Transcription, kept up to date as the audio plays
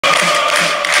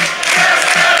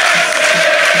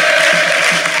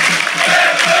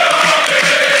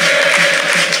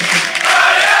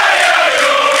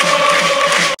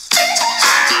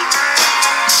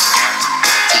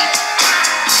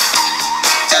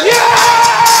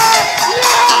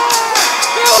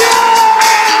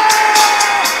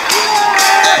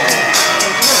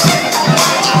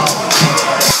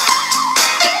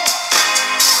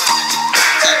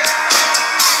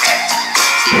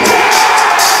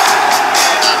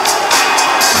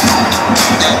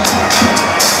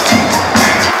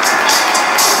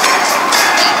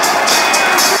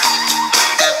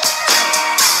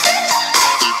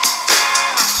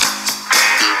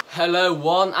Hello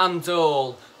one and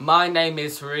all, my name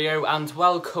is Rio and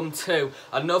welcome to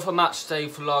another matchday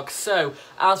vlog. So,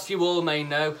 as you all may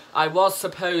know, I was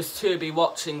supposed to be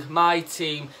watching my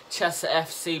team Chester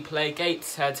FC play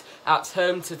Gateshead at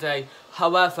home today.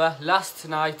 However, last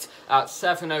night at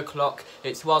 7 o'clock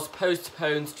it was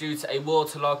postponed due to a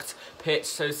waterlogged pitch,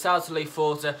 so sadly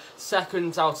for the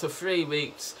second out of 3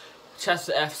 weeks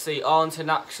Chester FC aren't in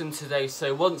action today,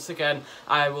 so once again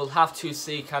I will have to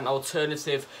seek an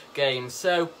alternative game.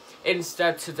 So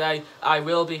instead today I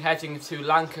will be heading to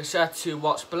Lancashire to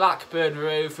watch Blackburn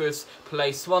Rovers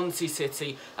play Swansea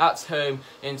City at home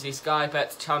in the Sky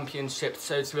Bet Championship.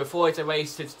 So to avoid a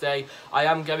wasted day, I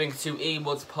am going to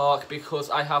Ewood Park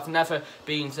because I have never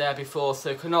been there before,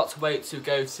 so cannot wait to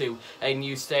go to a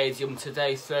new stadium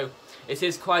today. So it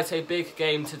is quite a big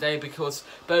game today because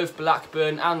both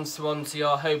Blackburn and Swansea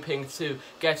are hoping to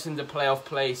get in the playoff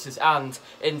places and,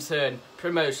 in turn,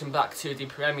 promotion back to the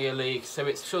Premier League. So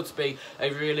it should be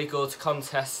a really good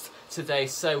contest today.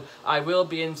 So I will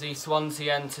be in the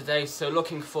Swansea end today, so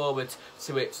looking forward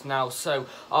to it now. So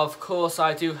of course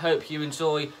I do hope you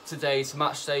enjoy today's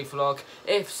matchday vlog.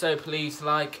 If so, please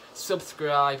like,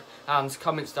 subscribe and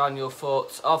comment down your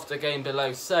thoughts of the game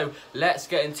below. So let's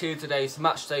get into today's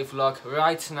matchday vlog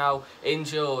right now.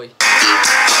 Enjoy.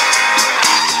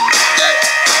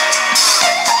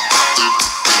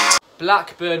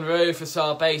 Blackburn Rovers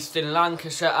are based in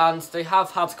Lancashire and they have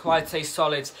had quite a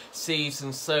solid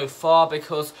season so far,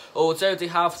 because although they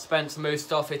have spent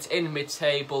most of it in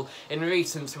mid-table in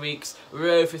recent weeks,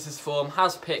 Rovers' form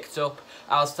has picked up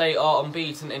as they are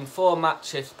unbeaten in 4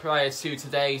 matches prior to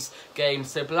today's game.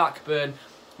 So Blackburn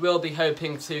will be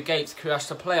hoping to gate crash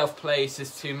the playoff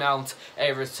places to mount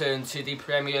a return to the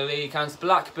Premier League. And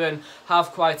Blackburn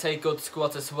have quite a good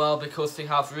squad as well, because they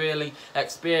have really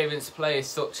experienced players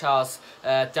such as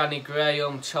Danny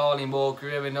Graham, Charlie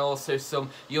Moore-Grew, and also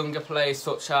some younger players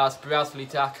such as Bradley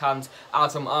Dack and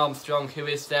Adam Armstrong, who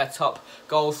is their top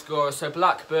goal scorer. So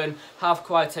Blackburn have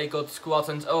quite a good squad,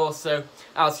 and also,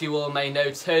 as you all may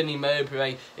know, Tony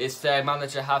Mowbray is their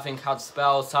manager, having had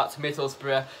spells at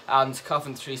Middlesbrough and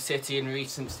Coventry City in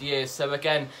recent years. So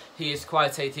again, he is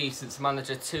quite a decent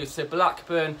manager too. So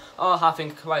Blackburn are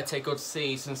having quite a good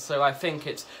season, so I think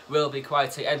it will be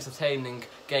quite an entertaining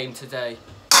game today.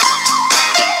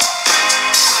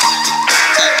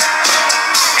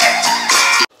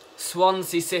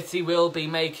 Swansea City will be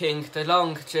making the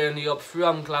long journey up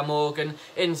from Glamorgan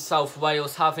in South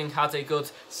Wales, having had a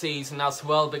good season as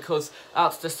well, because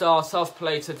at the start of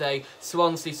play today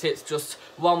Swansea sits just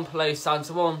 1 place and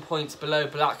 1 point below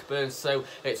Blackburn, so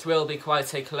it will be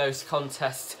quite a close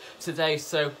contest today.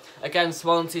 So again,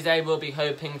 Swansea, they will be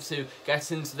hoping to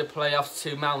get into the playoffs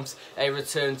to mount a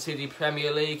return to the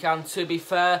Premier League. And to be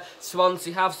fair,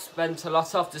 Swansea have spent a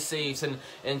lot of the season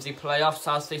in the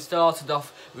playoffs, as they started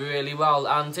off really well,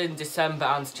 and in December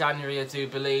and January I do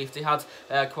believe they had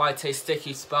quite a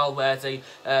sticky spell where they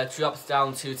dropped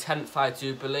down to 10th I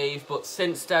do believe, but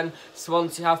since then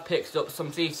Swansea have picked up some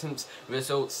decent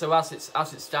results. So as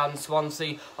it stands,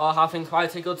 Swansea are having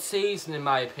quite a good season in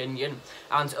my opinion.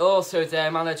 And also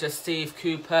their manager Steve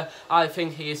Cooper, I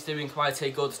think he is doing quite a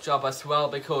good job as well,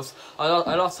 because a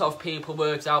lot of people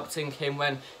were doubting him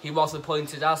when he was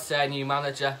appointed as their new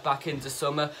manager back in the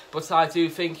summer, but I do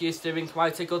think he is doing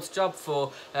quite a good job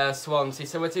for Swansea.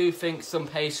 So I do think some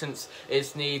patience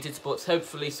is needed, but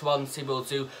hopefully Swansea will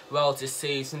do well this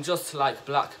season, just like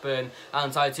Blackburn,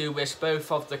 and I do wish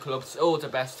both of the clubs all the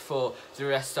best for the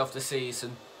rest of the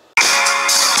season.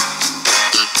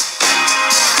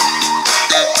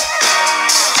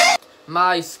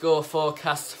 My score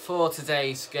forecast for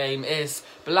today's game is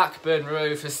Blackburn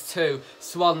Rovers 2,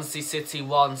 Swansea City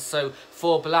 1. So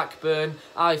for Blackburn,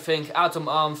 I think Adam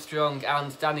Armstrong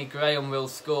and Danny Graham will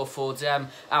score for them,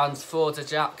 and for the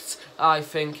Jacks, I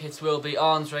think it will be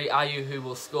Andre Ayew who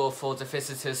will score for the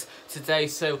visitors today.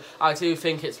 So I do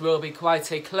think it will be quite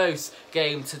a close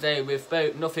game today, with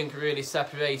nothing really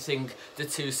separating the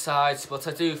two sides, but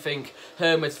I do think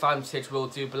home advantage will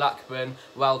do Blackburn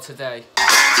well today.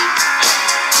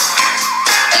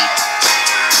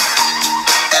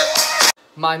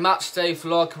 My matchday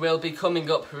vlog will be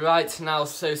coming up right now,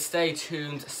 so stay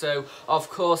tuned. So, of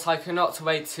course, I cannot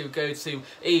wait to go to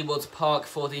Ewood Park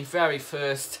for the very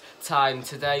first time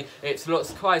today. It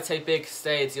looks quite a big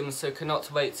stadium, so cannot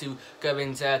wait to go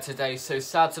in there today. So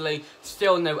sadly,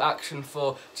 still no action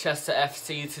for Chester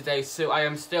FC today, so I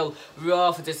am still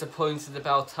rather disappointed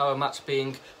about our match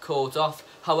being called off.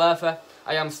 However,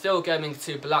 I am still going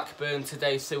to Blackburn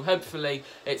today, so hopefully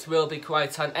it will be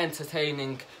quite an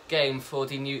entertaining game for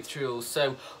the neutrals.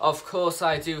 So, of course,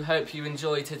 I do hope you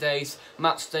enjoy today's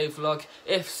matchday vlog.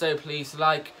 If so, please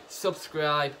like,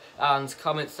 subscribe and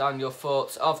comment down your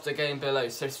thoughts of the game below.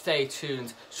 So stay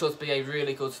tuned, should be a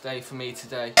really good day for me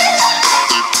today. Do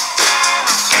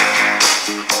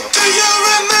you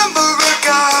remember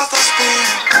Agatha's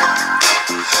being?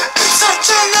 It's such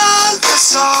an endless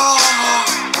song.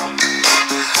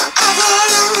 I've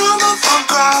heard a rumor from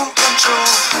ground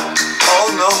control. Oh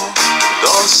no,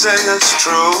 don't say it's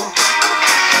true.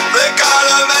 They got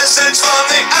a message from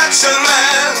the action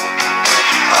man.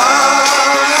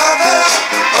 I'm happy,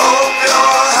 hope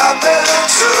you're happy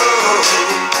too.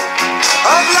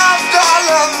 I've loved all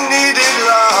I've needed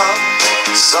love,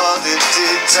 saw the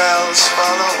details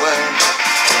fall away.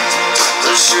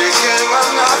 The shrieking when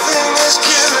nothing is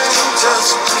killing,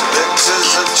 just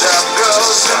pictures of trap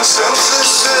girls and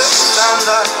synthesis. And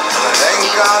I ain't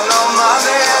got no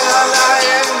money and I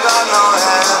ain't got no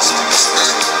hands.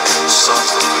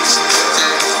 Something is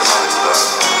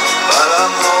but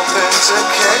I'm hoping to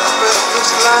kick with the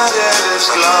glad it is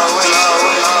glowing.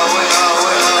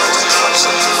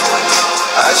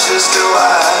 Ashes to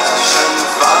ash and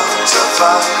funk to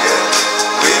bucket.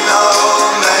 We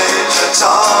know Major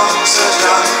Tom's a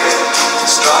junkie,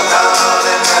 strung out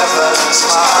in heaven's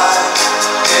high,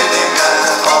 hitting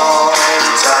an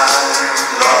all-time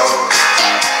low.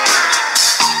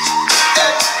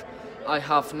 I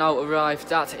have now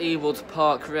arrived at Ewood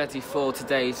Park ready for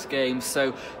today's game,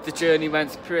 so the journey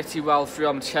went pretty well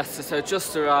from Chester, so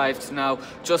just arrived now,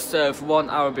 just over 1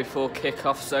 hour before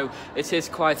kick-off, so it is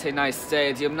quite a nice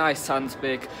stadium, nice and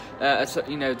big.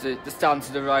 You know, the stand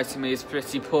to the right of me is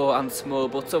pretty poor and small,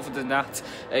 but other than that,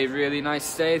 a really nice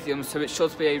stadium, so it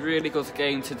should be a really good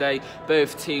game today.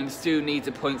 Both teams do need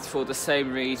the points for the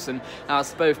same reason,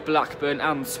 as both Blackburn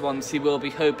and Swansea will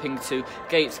be hoping to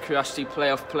gate crash the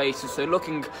playoff places, so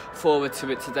looking forward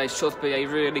to it today. Should be a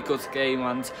really good game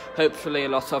and hopefully a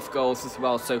lot of goals as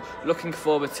well, so looking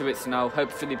forward to it now,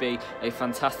 hopefully be a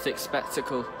fantastic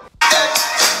spectacle.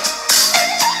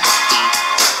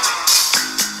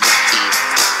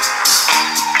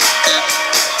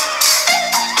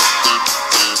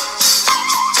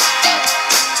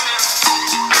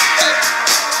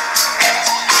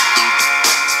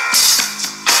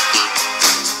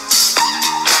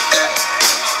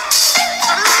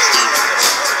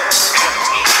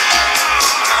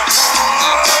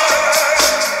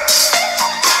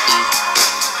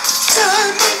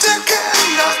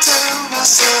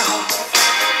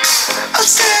 I'll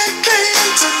take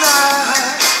it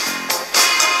tonight.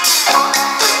 But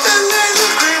the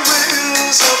little green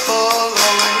wheels are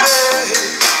following me.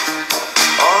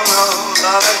 Oh no,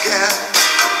 not again.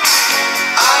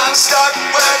 I'm stuck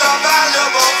with a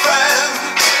valuable friend.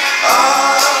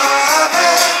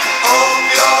 Happy, hope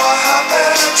you're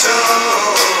happy too.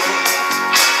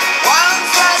 One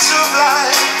flash of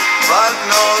light, but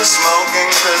no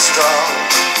smoking pistol.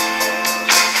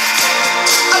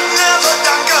 I've never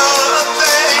done good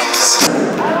things.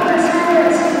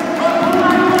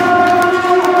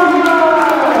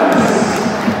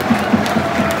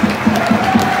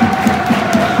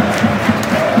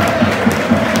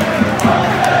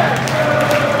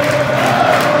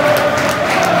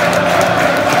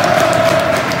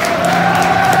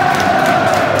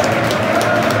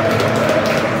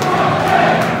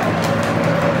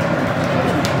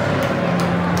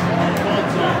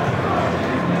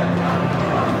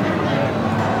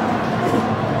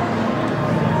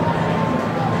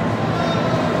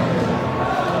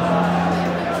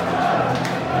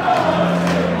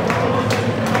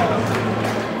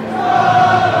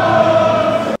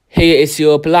 Here is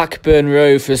your Blackburn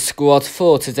Rovers squad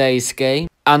for today's game.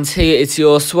 And here is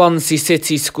your Swansea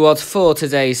City squad for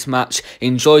today's match.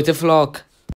 Enjoy the vlog.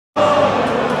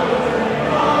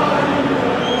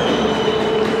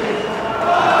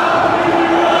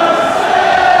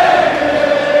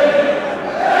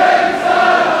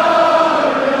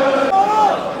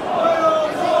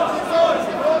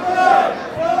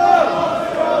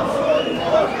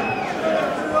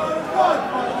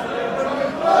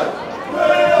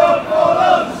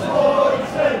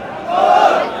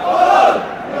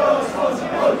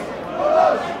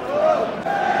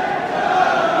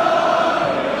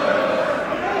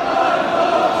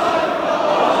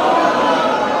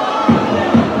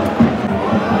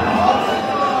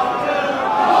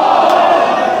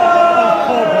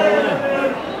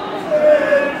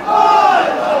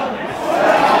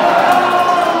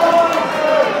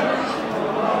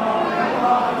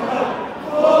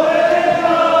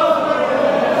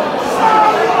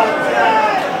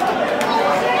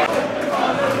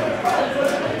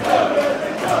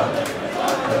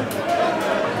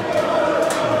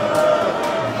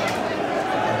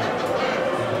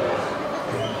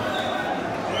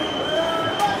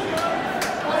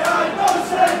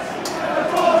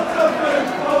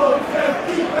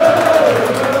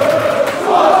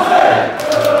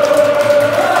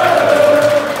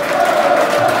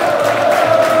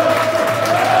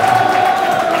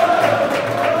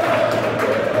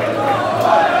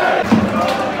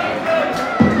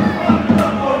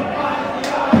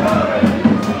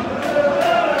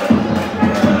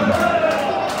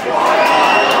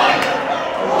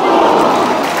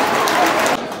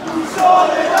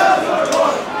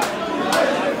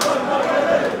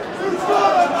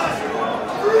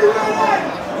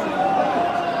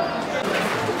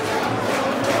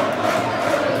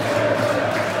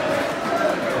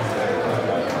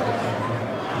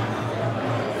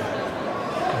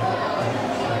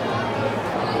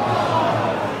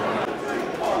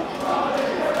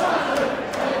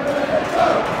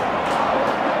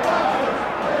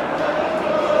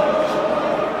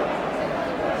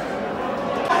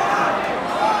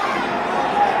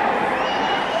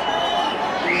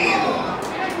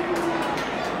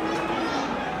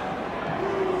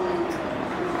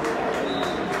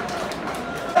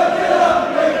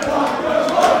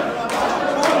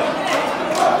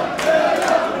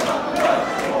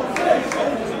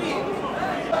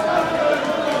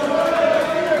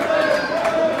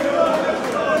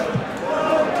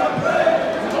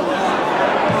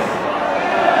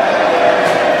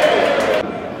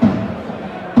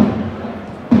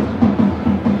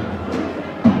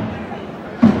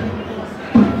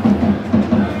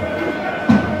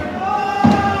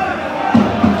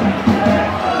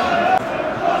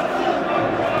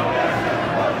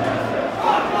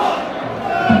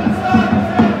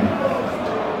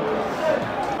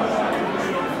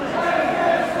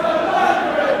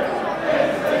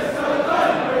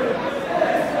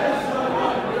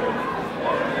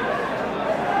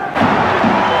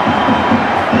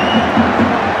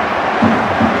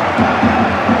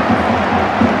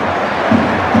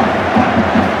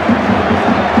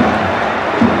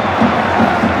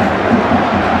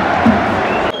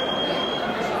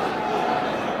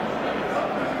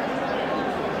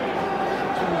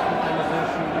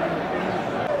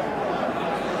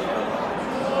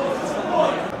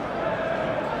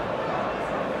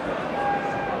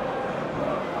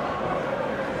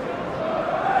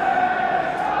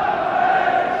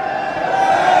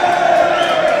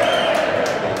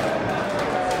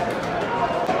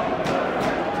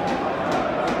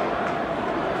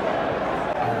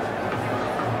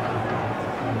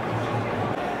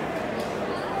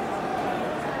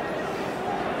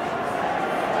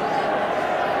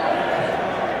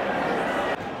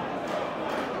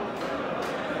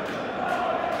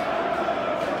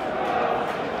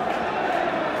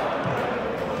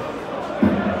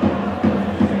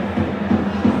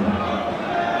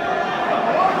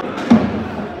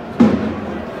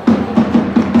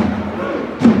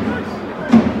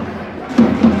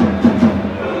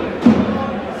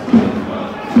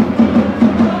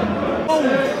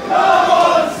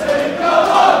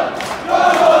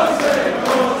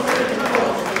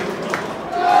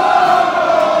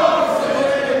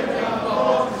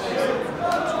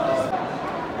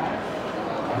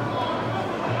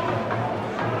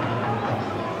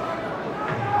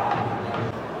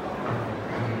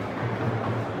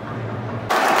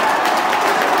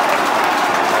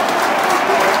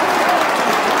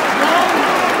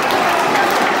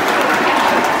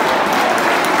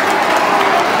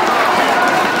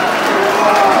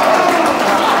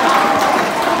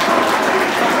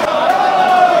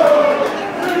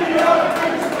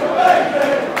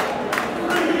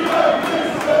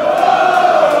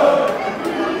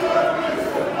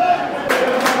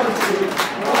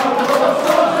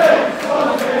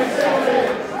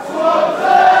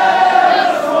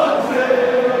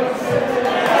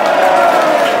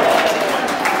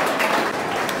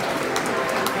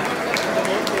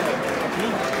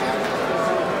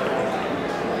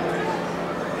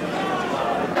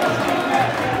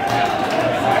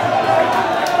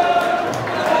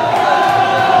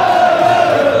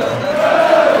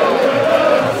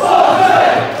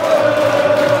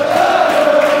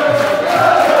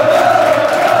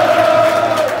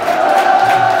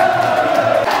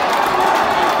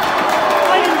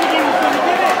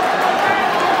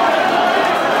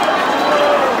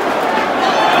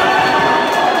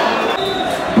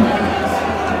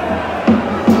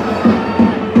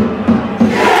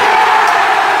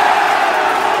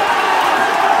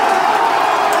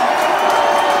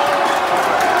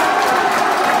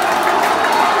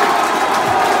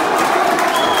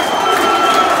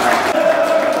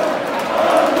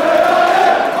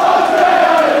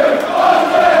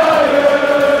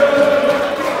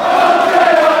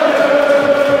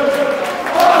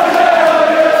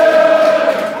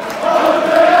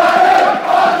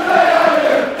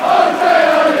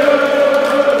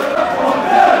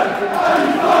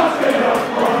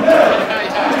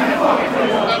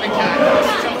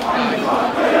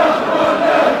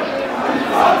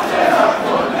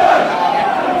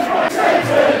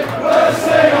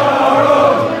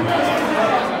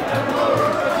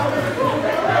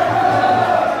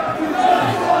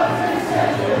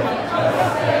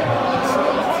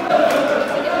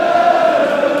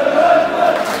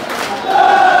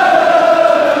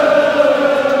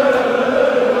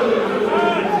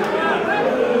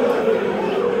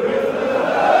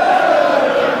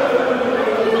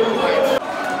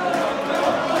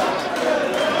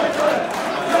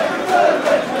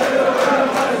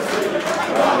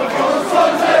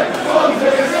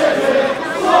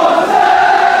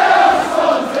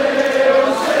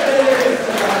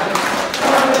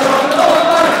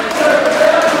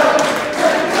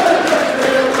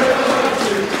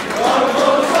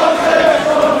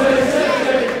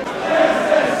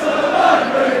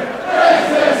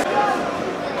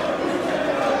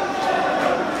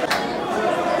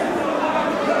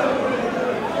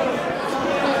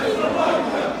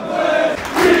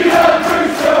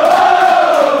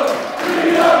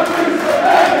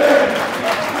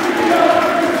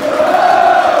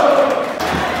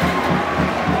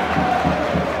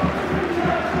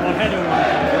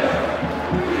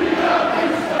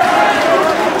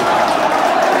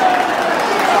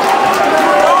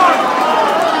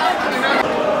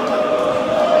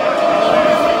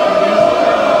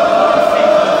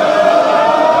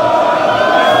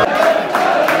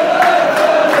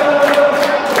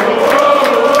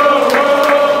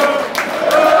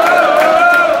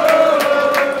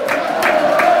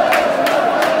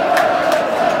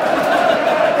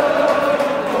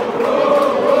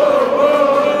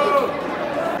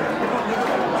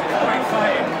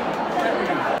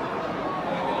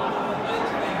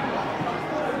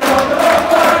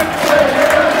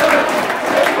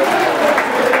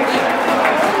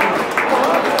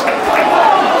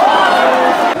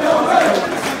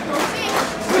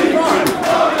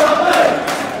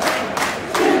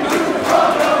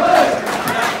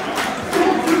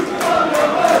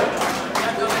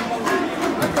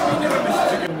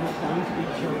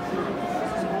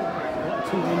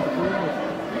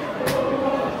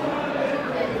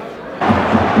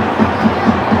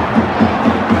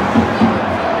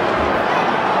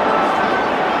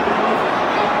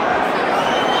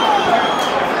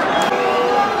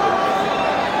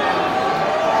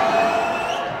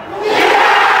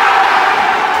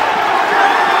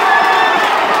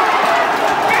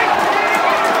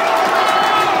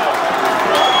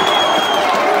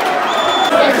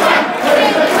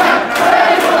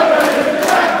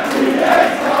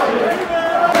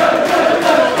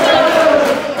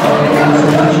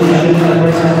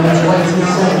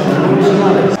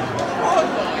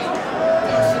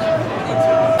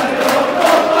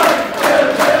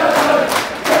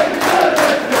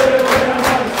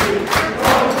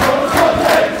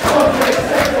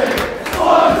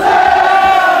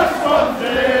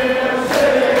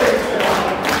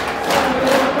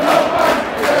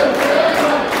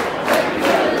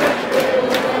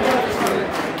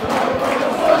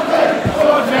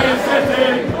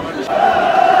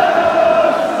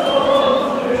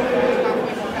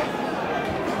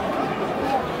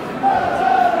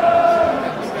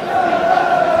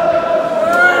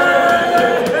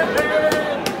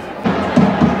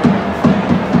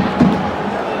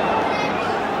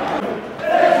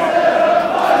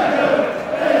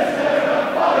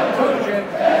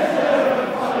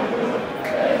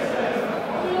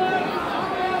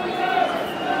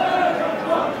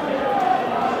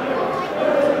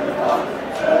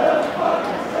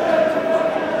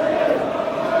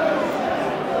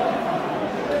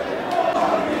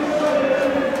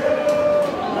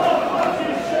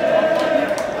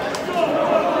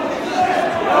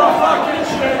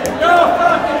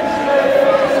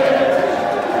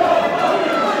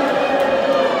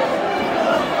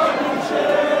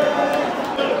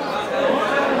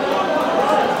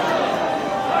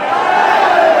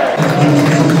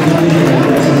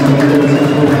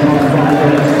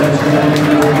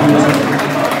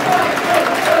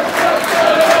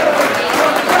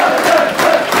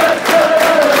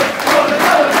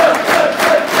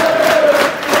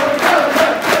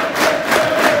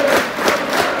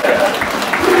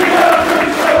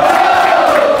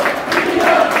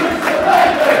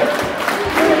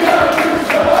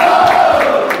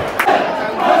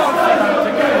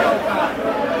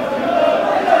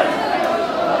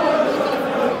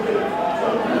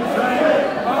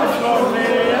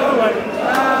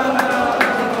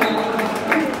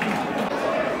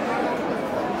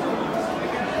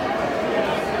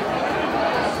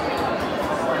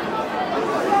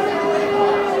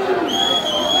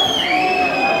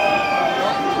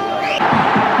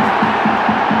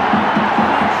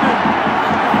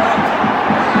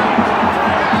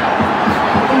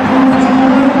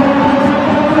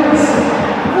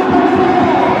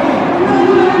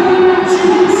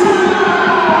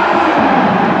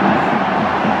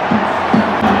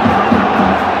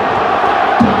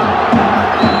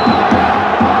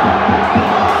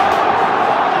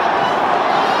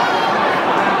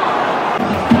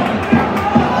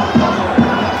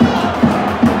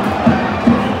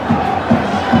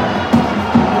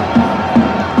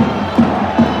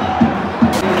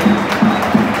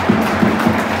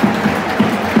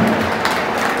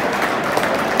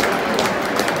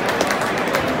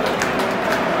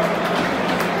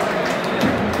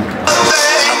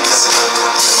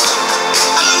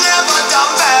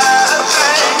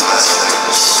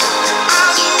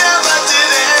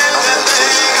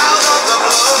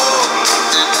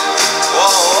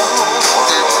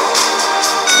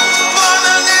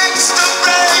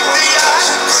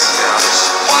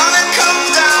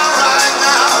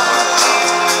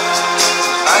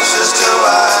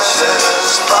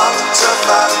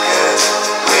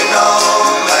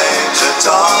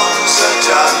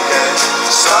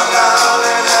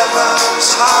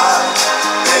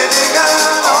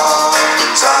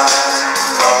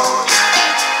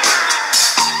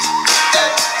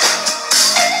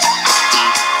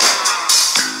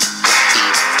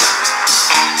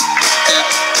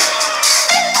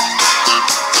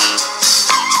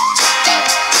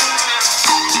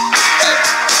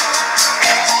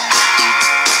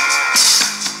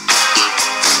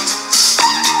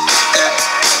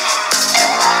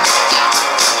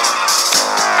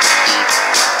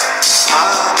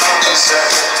 Mama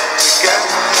said to get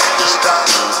things done,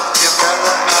 you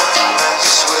better not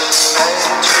mess with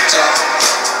Major Tom.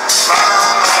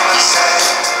 Mama said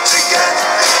to get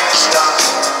things done,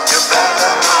 you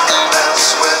better not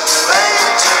mess with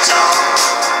Major Tom.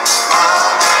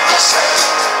 Mama said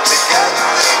to get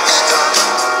things done,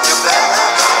 you better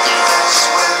not mess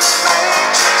with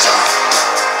Major Tom.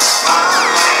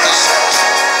 Mama said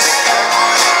to get things done, you better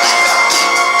not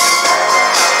mess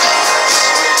with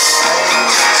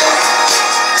Major Tom.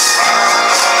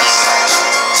 Mama said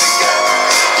to get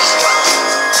things done,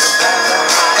 you better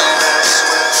not mess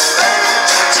with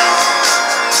Major Tom.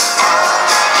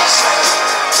 Mama said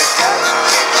to get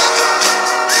things done,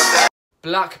 you better.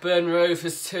 Blackburn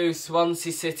Rovers 2,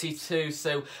 Swansea City 2,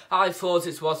 so I thought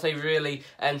it was a really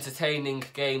entertaining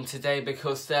game today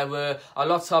because there were a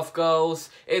lot of goals,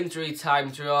 injury time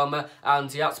drama, and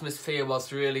the atmosphere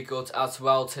was really good as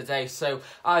well today, so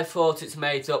I thought it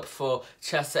made up for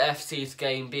Chester FC's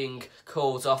game being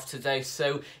called off today.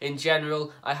 So in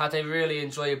general, I had a really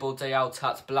enjoyable day out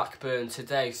at Blackburn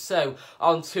today. So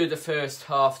on to the first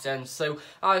half then. So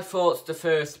I thought the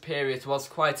first period was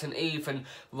quite an even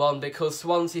one because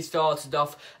Swansea started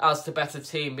off as the better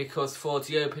team because for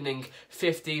the opening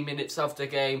 15 minutes of the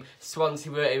game,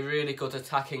 Swansea were a really good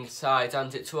attacking side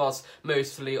and it was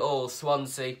mostly all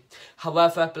Swansea.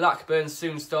 However, Blackburn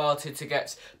soon started to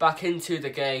get back into the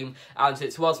game and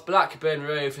it was Blackburn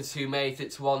Rovers who made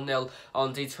it 1-0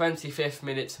 on the 25th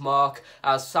minute mark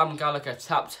as Sam Gallagher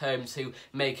tapped home to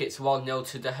make it 1-0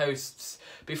 to the hosts.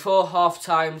 Before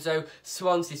half-time though,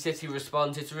 Swansea City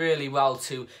responded really well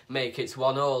to make it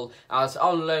 1-1 as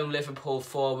on loan Liverpool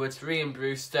forward Ryan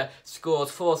Brewster scored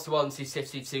for Swansea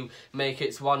City to make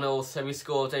it 1-0, so he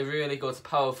scored a really good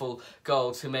powerful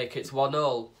goal to make it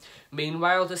 1-0.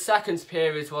 Meanwhile, the second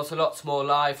period was a lot more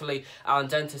lively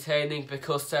and entertaining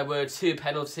because there were 2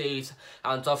 penalties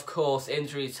and of course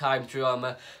injury time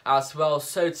drama as well.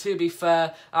 So to be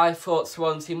fair, I thought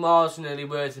Swansea marginally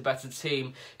were the better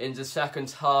team in the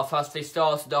second half as they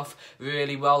started off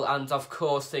really well and of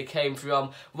course they came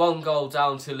from 1 goal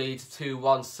down to lead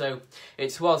 2-1. So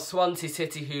it was Swansea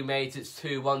City who made it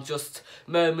 2-1 just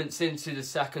moments into the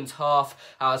second half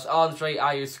as Andre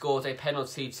Ayew scored a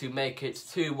penalty to make it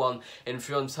 2-1 in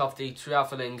front of the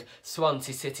travelling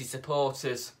Swansea City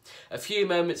supporters. A few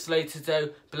moments later though,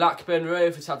 Blackburn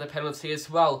Rovers had a penalty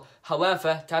as well.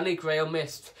 However, Danny Graham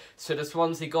missed, so the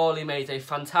Swansea goalie made a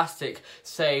fantastic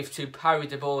save to parry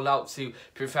the ball out to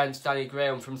prevent Danny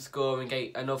Graham from scoring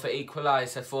another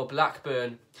equaliser for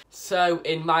Blackburn. So,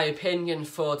 in my opinion,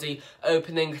 for the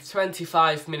opening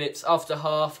 25 minutes of the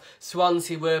half,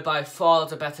 Swansea were by far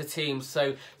the better team,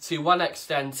 so to one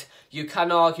extent, you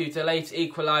can argue the late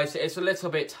equaliser is a little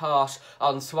bit harsh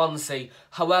on Swansea.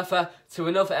 However, to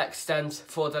another extent,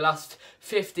 for the last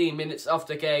 15 minutes of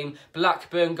the game,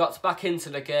 Blackburn got back into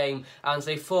the game and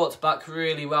they fought back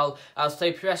really well as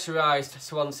they pressurised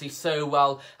Swansea so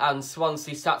well and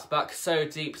Swansea sat back so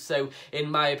deep. So,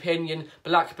 in my opinion,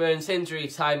 Blackburn's injury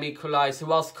time equaliser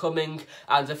was coming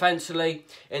and eventually,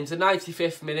 in the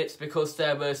 95th minute, because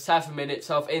there were 7 minutes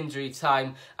of injury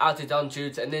time added on due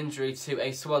to an injury to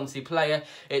a Swansea player,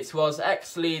 it was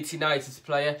ex-Leeds United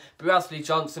player Bradley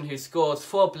Johnson who scored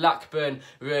for Blackburn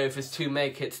Rovers to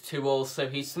make it 2-2. So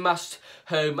he smashed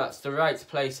home at the right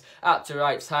place at the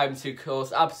right time to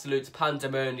cause absolute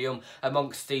pandemonium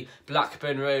amongst the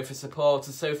Blackburn Rovers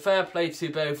supporters. So fair play to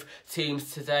both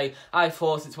teams today. I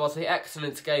thought it was an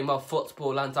excellent game of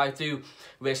football and I do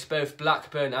wish both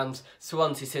Blackburn and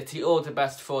Swansea City all the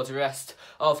best for the rest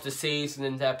of the season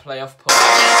in their playoff push.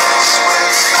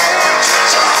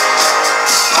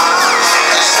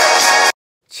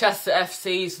 Chester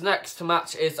FC's next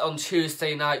match is on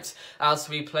Tuesday night as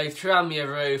we play Tranmere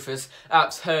Rovers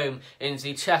at home in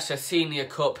the Cheshire Senior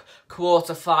Cup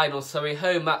quarter-final. So a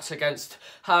home match against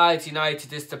Hyde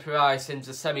United is the prize in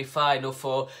the semi-final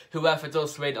for whoever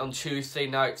does win on Tuesday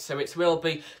night. So it will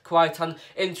be quite an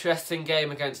interesting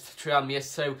game against Tranmere.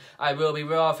 So I will be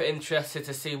rather interested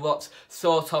to see what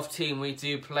sort of team we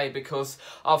do play because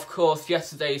of course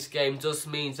yesterday's game does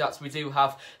mean that we do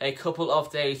have a couple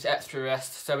of days extra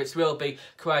rest. So it will be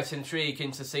quite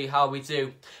intriguing to see how we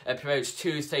do approach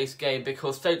Tuesday's game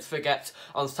because don't forget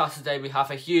on Saturday we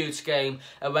have a huge game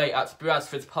away at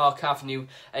Bradford Park Avenue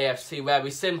AFC where we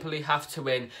simply have to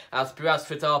win as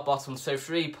Bradford are bottom, so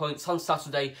 3 points on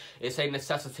Saturday is a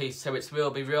necessity, so it will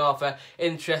be rather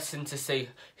interesting to see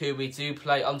who we do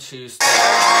play on Tuesday.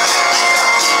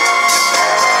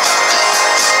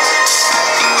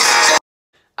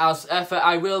 As ever,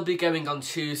 I will be going on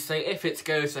Tuesday if it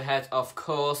goes ahead, of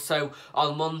course. So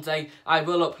on Monday, I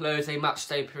will upload a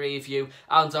matchday preview,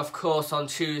 and of course on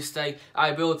Tuesday,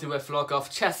 I will do a vlog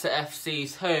of Chester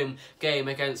FC's home game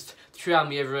against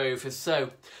Tranmere Rovers.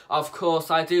 So, of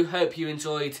course, I do hope you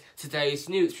enjoyed today's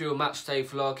neutral matchday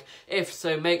vlog. If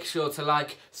so, make sure to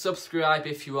like, subscribe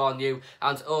if you are new,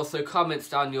 and also comment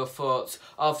down your thoughts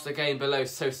of the game below.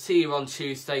 So see you on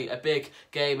Tuesday, a big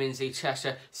game in the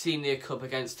Cheshire Senior Cup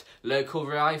against local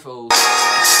rivals.